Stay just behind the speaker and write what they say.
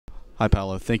Hi,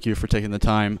 Paolo. Thank you for taking the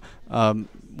time.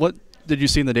 What did you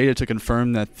see in the data to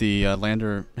confirm that the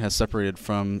lander has separated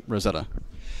from Rosetta?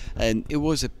 And it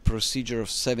was a procedure of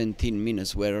 17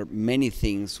 minutes where many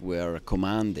things were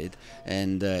commanded,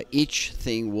 and each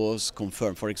thing was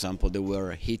confirmed. For example, there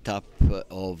were heat up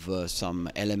of some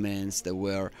elements, there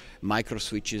were micro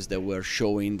switches that were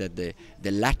showing that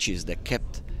the latches that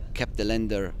kept the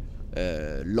lander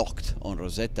locked on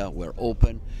Rosetta were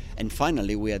open, and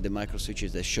finally we had the micro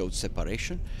switches that showed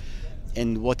separation.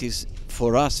 And what is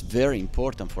for us very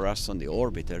important for us on the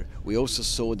orbiter, we also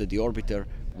saw that the orbiter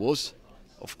was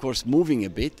of course moving a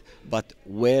bit, but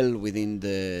well within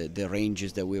the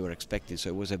ranges that we were expecting. So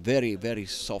it was a very, very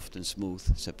soft and smooth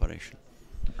separation.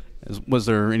 Was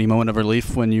there any moment of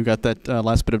relief when you got that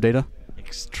last bit of data?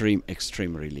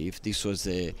 Extreme relief. This was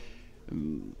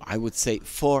I would say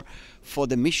for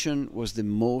the mission was the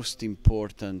most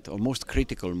important or most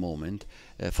critical moment.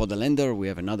 For the lander we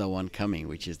have another one coming,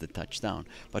 which is the touchdown.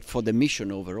 But for the mission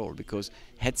overall, because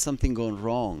had something gone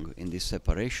wrong in this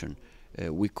separation,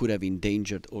 we could have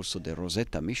endangered also the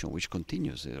Rosetta mission, which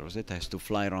continues. Rosetta has to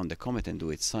fly around the comet and do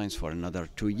its science for another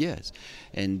 2 years,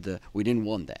 and we didn't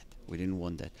want that. We didn't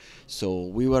want that. So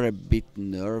we were a bit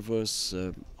nervous.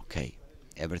 Okay,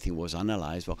 everything was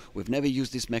analyzed. Well, we've never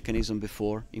used this mechanism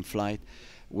before in flight.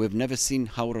 We've never seen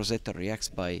how Rosetta reacts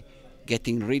by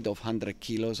getting rid of 100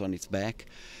 kilos on its back,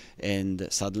 and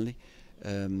suddenly.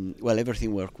 Well,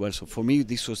 everything worked well. So for me,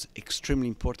 this was extremely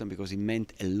important because it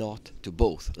meant a lot to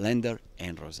both lander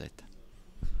and Rosetta.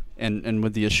 And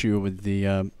with the issue with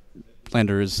the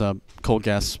lander's cold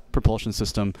gas propulsion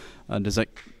system, does that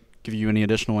give you any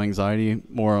additional anxiety,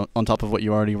 more on top of what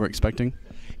you already were expecting?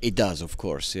 It does, of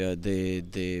course. Yeah,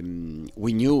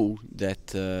 we knew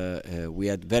that we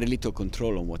had very little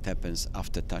control on what happens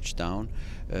after touchdown,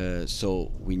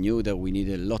 so we knew that we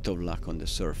needed a lot of luck on the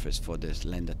surface for this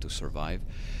lander to survive.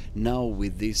 Now,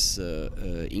 with these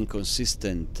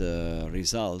inconsistent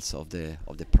results of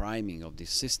the priming of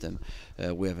this system,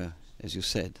 we have as you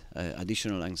said,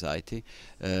 additional anxiety.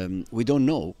 We don't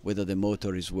know whether the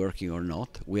motor is working or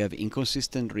not. We have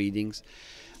inconsistent readings.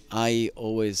 I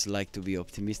always like to be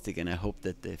optimistic, and I hope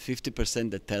that the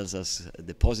 50% that tells us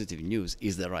the positive news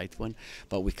is the right one,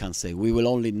 but we can't say. We will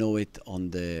only know it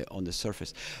on the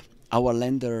surface. Our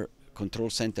lander control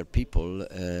center people,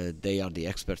 they are the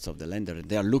experts of the lander, and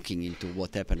they are looking into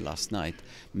what happened last night.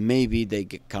 Maybe they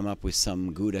come up with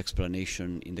some good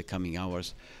explanation in the coming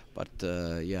hours, but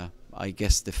yeah, I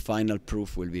guess the final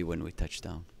proof will be when we touch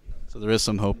down. So there is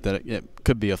some hope that it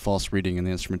could be a false reading in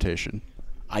the instrumentation.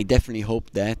 I definitely hope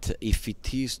that if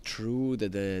it is true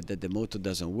that the motor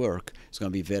doesn't work, it's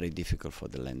going to be very difficult for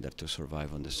the lander to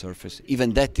survive on the surface.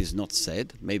 Even that is not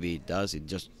said. Maybe it does. It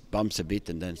just bumps a bit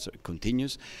and then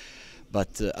continues.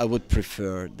 But I would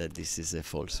prefer that this is a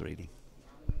false reading.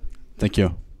 Thank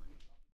you.